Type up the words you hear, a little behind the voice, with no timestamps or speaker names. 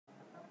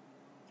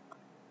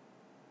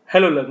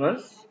Hello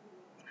learners,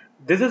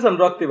 this is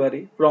Anurag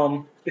Tiwari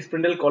from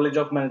Springdale College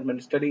of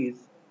Management Studies,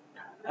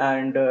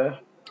 and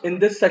in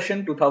this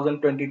session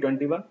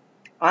 2020-21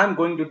 I am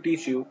going to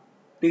teach you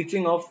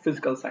teaching of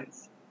physical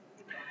science.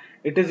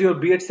 It is your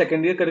B.Ed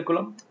second year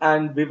curriculum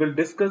and we will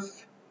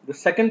discuss the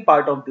second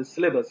part of this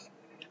syllabus.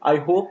 I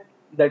hope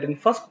that in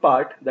first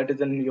part, that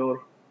is in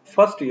your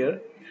first year,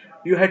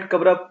 you had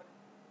covered up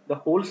the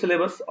whole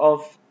syllabus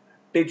of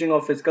teaching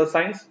of physical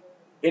science,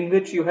 in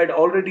which you had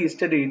already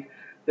studied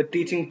the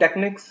teaching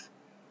techniques,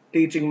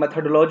 teaching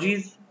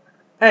methodologies,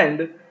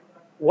 and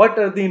what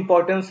are the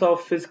importance of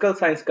physical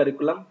science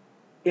curriculum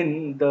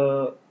in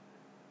the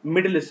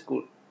middle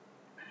school.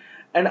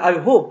 And I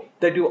hope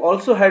that you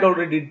also had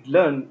already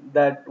learned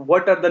that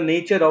what are the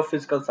nature of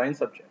physical science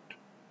subject.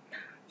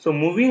 So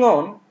moving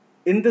on,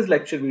 in this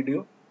lecture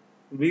video,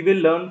 we will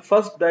learn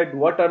first that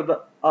what are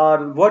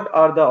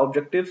the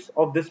objectives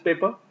of this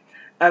paper,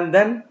 and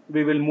then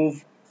we will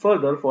move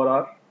further for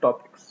our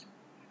topics.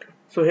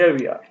 So here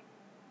we are.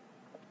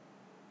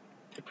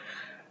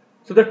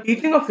 So the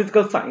teaching of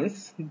physical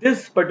science,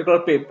 this particular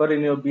paper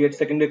in your B.Ed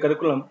secondary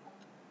curriculum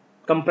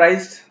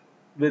comprised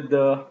with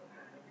the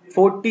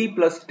 40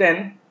 plus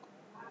 10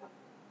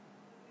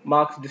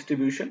 marks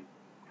distribution,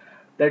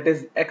 that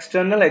is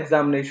external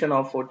examination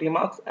of 40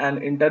 marks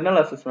and internal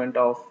assessment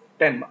of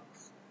 10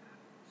 marks.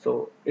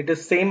 So it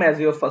is same as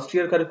your first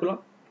year curriculum.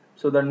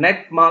 So the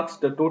net marks,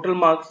 the total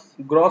marks,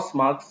 gross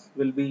marks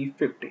will be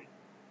 50.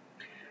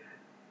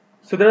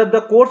 So there are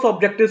the course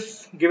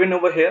objectives given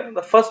over here.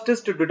 The first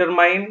is to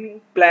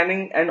determine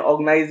planning and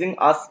organizing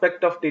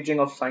aspect of teaching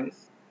of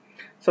science.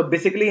 So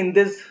basically in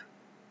this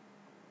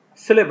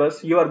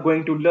syllabus you are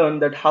going to learn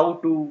that how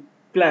to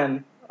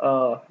plan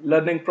a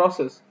learning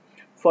process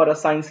for a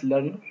science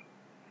learner,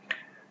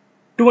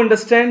 to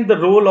understand the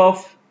role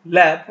of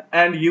lab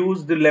and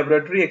use the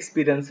laboratory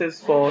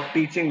experiences for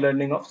teaching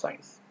learning of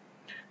science,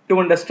 to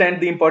understand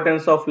the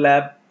importance of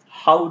lab,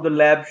 how the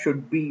lab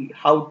should be,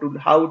 how to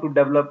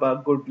develop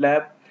a good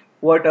lab,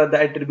 what are the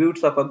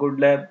attributes of a good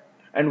lab,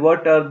 and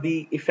what are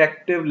the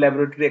effective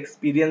laboratory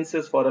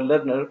experiences for a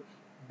learner.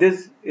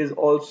 This is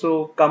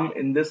also come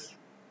in this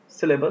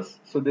syllabus,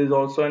 so this is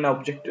also an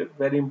objective,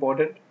 very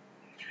important.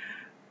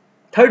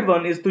 Third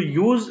one is to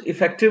use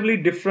effectively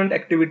different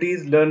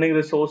activities, learning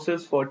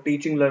resources for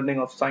teaching learning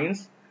of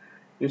science.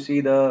 You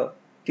see the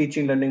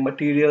teaching learning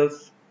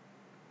materials,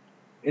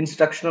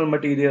 instructional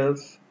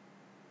materials,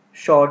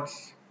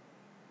 shorts,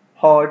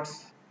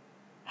 HOTS,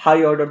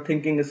 high order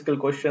thinking skill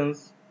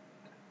questions,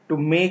 to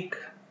make,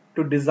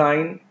 to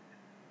design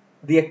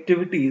the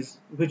activities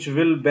which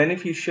will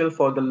beneficial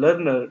for the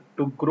learner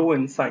to grow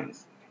in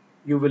science.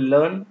 You will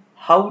learn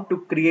how to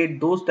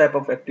create those type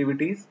of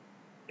activities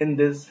in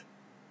this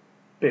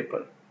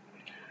paper.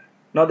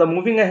 Now the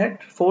moving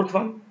ahead, fourth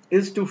one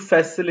is to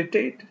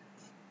facilitate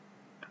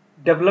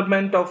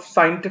development of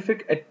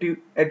scientific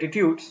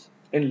attitudes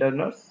in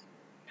learners.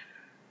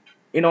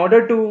 In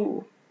order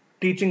to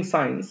teaching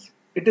science,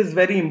 it is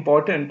very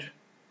important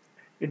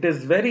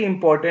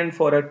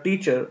for a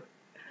teacher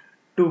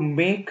to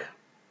make,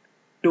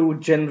 to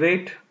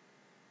generate,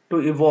 to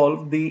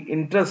evolve the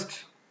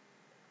interest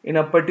in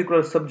a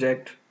particular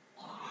subject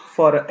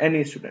for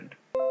any student.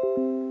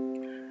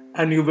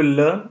 And you will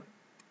learn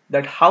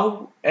that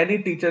how any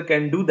teacher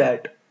can do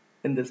that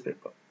in this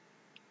paper.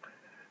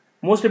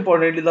 Most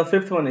importantly, the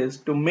fifth one is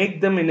to make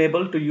them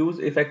enable to use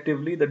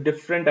effectively the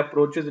different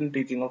approaches in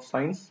teaching of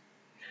science.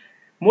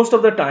 Most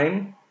of the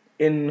time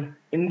in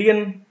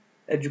Indian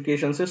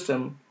education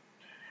system,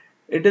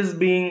 it is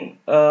being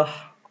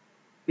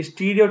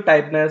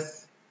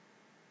stereotypeness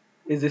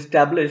is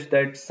established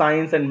that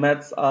science and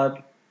maths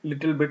are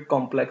little bit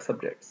complex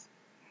subjects.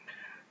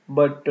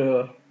 But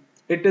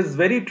it is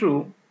very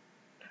true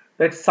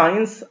that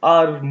science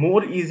are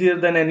more easier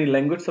than any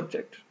language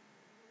subject.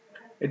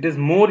 It is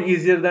more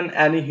easier than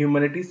any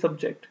humanities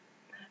subject,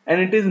 and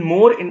it is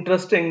more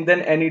interesting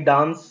than any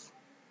dance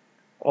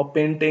or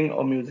painting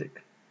or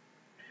music.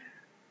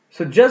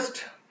 So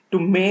just to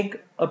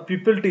make a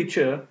pupil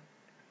teacher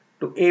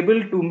to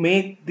able to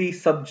make the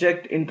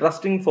subject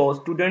interesting for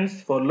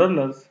students, for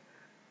learners,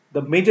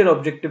 the major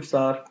objectives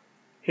are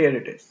here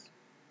it is.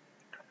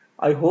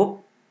 I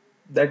hope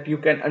that you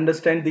can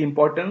understand the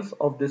importance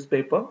of this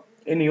paper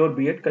in your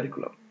B.Ed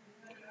curriculum.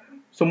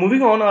 So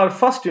moving on, our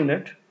first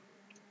unit,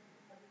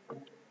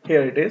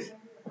 here it is.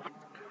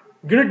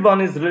 Unit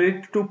 1 is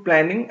related to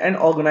planning and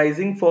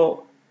organizing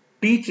for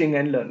teaching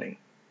and learning.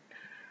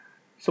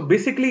 So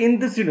basically in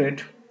this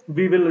unit,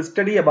 we will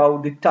study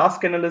about the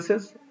task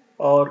analysis,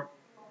 or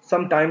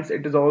sometimes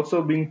it is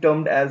also being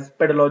termed as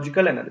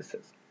pedagogical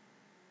analysis.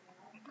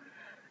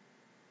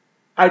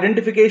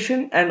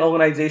 Identification and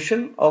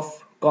organization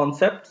of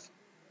concepts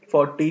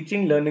for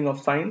teaching learning of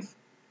science.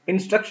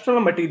 Instructional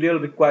material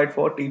required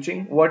for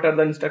teaching. What are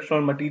the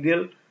instructional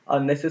material are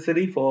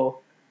necessary for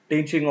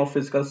teaching of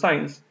physical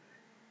science?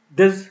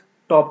 This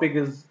topic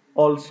is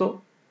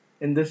also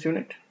in this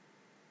unit.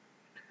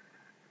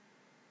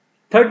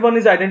 Third one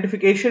is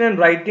identification and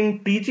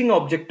writing teaching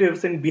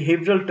objectives in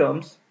behavioral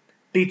terms,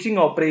 teaching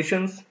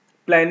operations,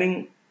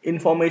 planning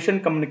information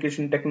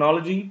communication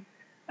technology,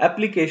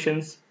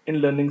 applications in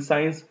learning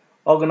science,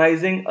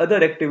 organizing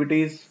other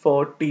activities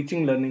for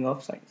teaching learning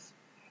of science.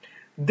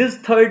 This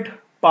third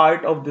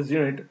part of this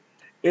unit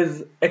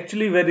is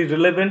actually very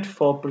relevant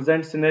for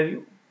present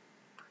scenario.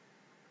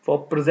 For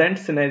present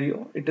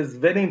scenario, it is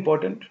very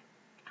important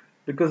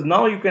because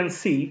now you can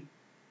see,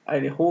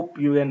 I hope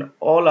you and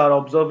all are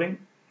observing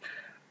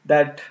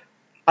that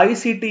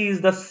ICT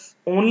is the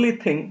only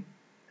thing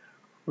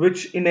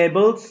which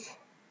enables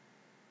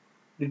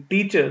the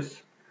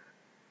teachers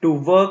to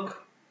work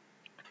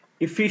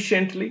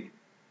efficiently,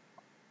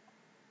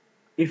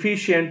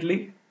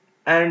 efficiently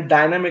and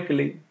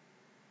dynamically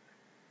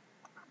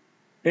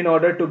in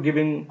order to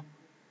giving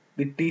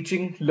the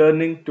teaching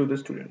learning to the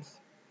students.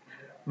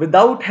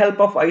 Without help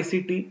of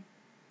ICT,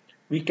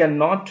 we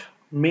cannot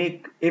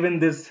make even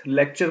this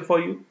lecture for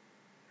you.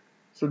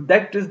 So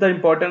that is the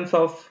importance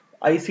of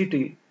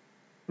ICT,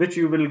 which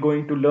you will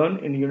going to learn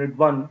in unit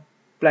 1,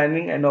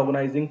 planning and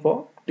organizing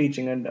for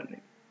teaching and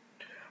learning.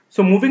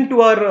 So moving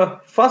to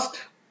our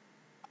first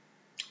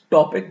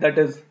topic, that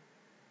is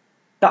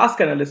task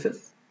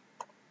analysis.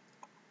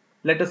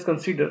 Let us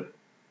consider,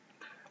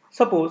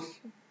 suppose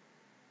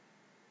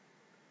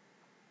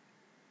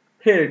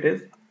here it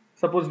is,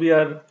 suppose we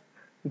are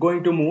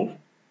going to move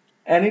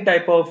any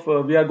type of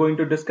we are going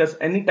to discuss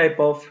any type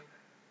of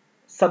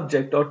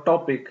subject or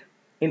topic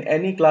in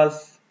any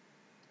class,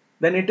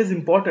 then it is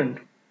important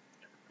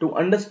to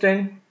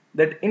understand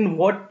that in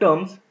what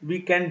terms we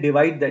can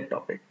divide that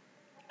topic.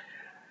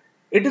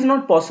 It is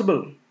not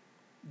possible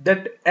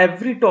that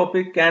every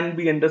topic can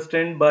be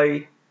understood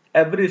by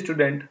every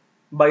student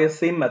by a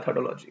same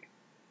methodology.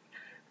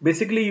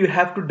 Basically, you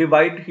have to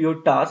divide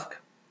your task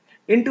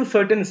into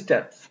certain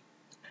steps,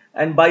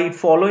 and by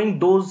following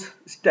those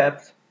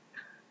steps,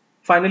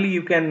 finally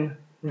you can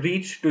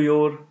reach to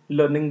your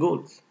learning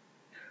goals.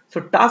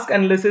 So task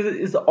analysis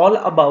is all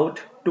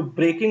about to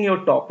breaking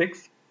your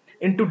topics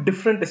into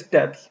different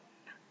steps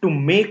to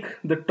make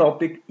the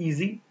topic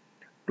easy,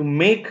 to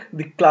make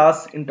the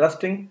class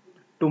interesting,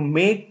 to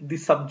make the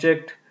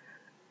subject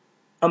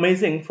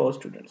amazing for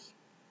students.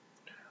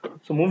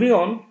 So moving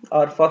on,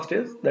 our first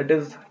is that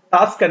is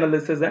task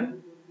analysis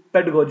and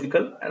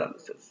pedagogical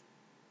analysis.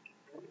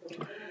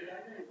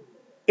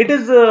 It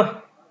is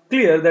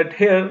clear that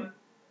here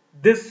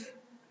this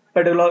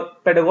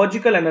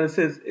pedagogical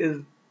analysis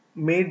is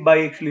made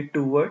by actually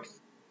two words,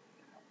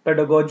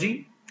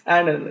 pedagogy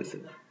and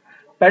analysis.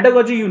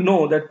 Pedagogy, you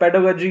know that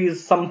pedagogy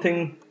is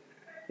something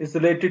is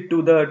related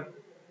to the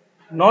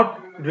not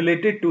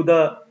related to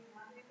the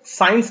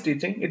science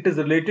teaching, it is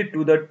related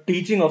to the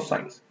teaching of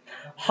science.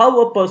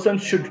 How a person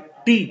should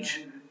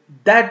teach,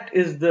 that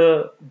is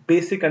the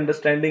basic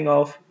understanding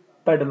of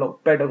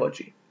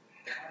pedagogy.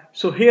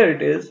 So here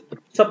it is,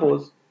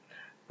 suppose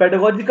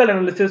pedagogical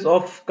analysis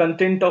of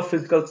content of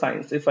physical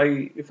science. If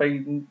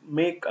I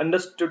make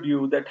understood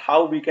you that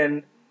how we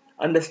can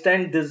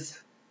understand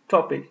this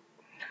topic.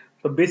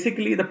 So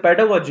basically the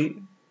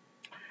pedagogy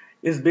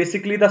is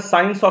basically the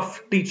science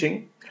of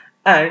teaching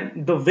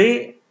and the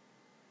way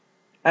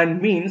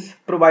and means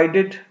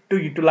provided to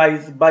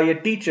utilize by a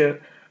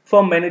teacher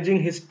for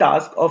managing his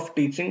task of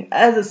teaching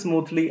as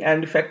smoothly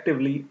and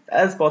effectively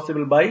as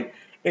possible by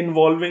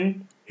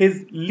involving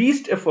his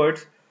least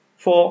efforts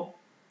for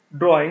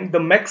drawing the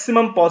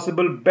maximum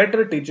possible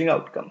better teaching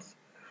outcomes.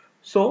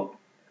 So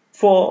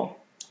for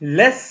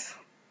less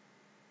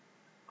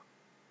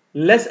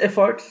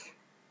efforts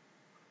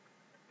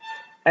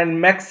and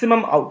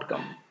maximum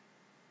outcome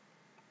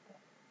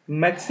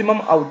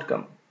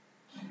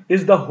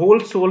is the whole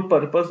sole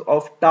purpose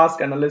of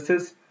task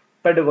analysis,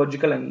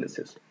 pedagogical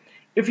analysis.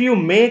 If you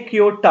make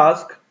your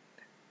task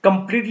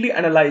completely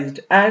analyzed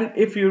and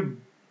if you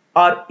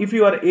are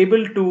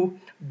able to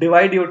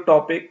divide your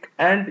topic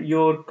and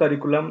your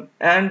curriculum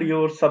and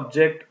your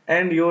subject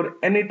and your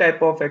any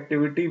type of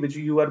activity which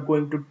you are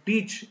going to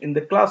teach in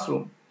the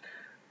classroom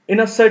in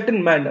a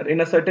certain manner,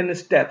 in a certain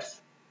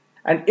steps,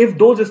 and if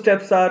those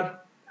steps are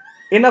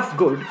enough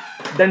good,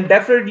 then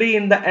definitely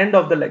in the end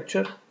of the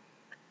lecture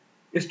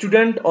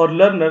student or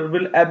learner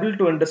will able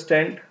to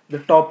understand the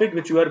topic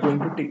which you are going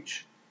to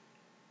teach.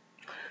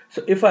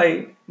 So if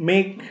I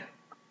make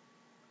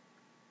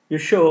you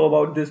show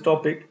about this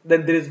topic,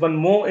 then there is one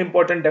more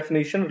important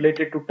definition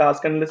related to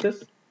task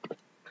analysis.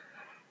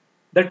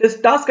 That is,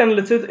 task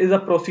analysis is a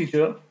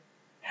procedure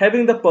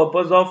having the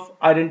purpose of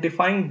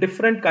identifying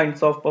different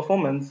kinds of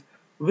performance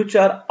which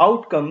are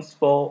outcomes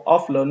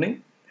of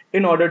learning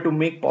in order to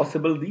make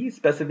possible the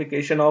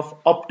specification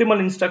of optimal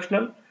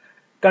instructional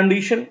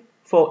condition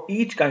for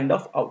each kind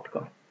of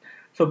outcome.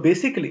 So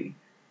basically,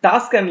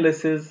 task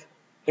analysis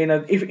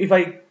if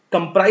I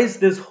comprise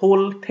this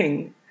whole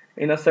thing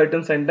in a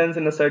certain sentence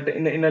in a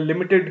certain in a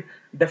limited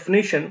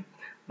definition,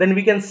 then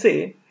we can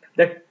say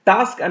that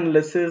task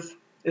analysis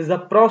is a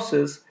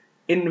process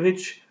in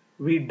which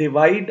we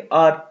divide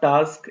our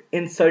task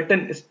in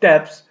certain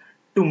steps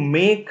to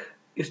make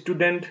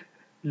student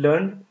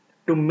learn,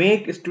 to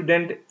make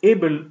student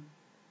able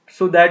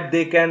so that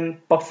they can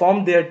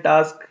perform their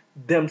task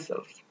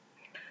themselves.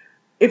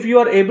 If you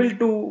are able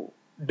to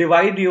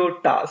divide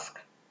your task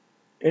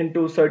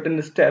into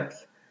certain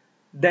steps,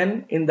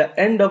 then in the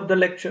end of the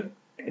lecture,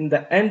 in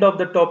the end of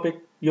the topic,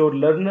 your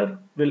learner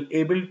will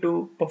able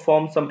to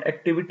perform some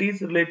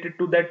activities related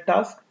to that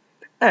task,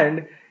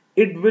 and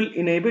it will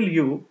enable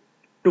you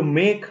to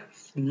make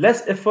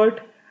less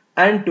effort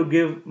and to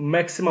give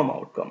maximum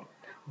outcome.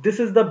 This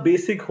is the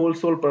basic whole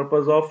sole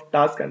purpose of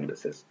task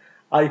analysis.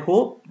 I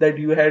hope that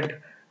you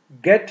had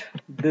get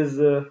this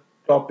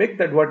topic,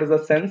 that what is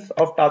the sense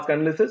of task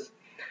analysis.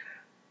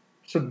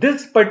 So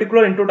this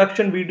particular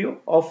introduction video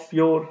of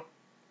your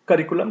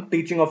curriculum,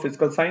 teaching of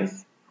physical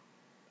science,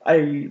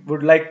 I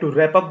would like to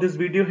wrap up this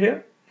video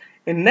here.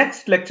 In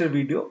next lecture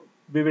video,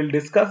 we will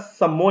discuss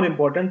some more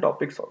important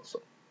topics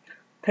also.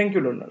 Thank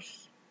you,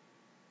 learners.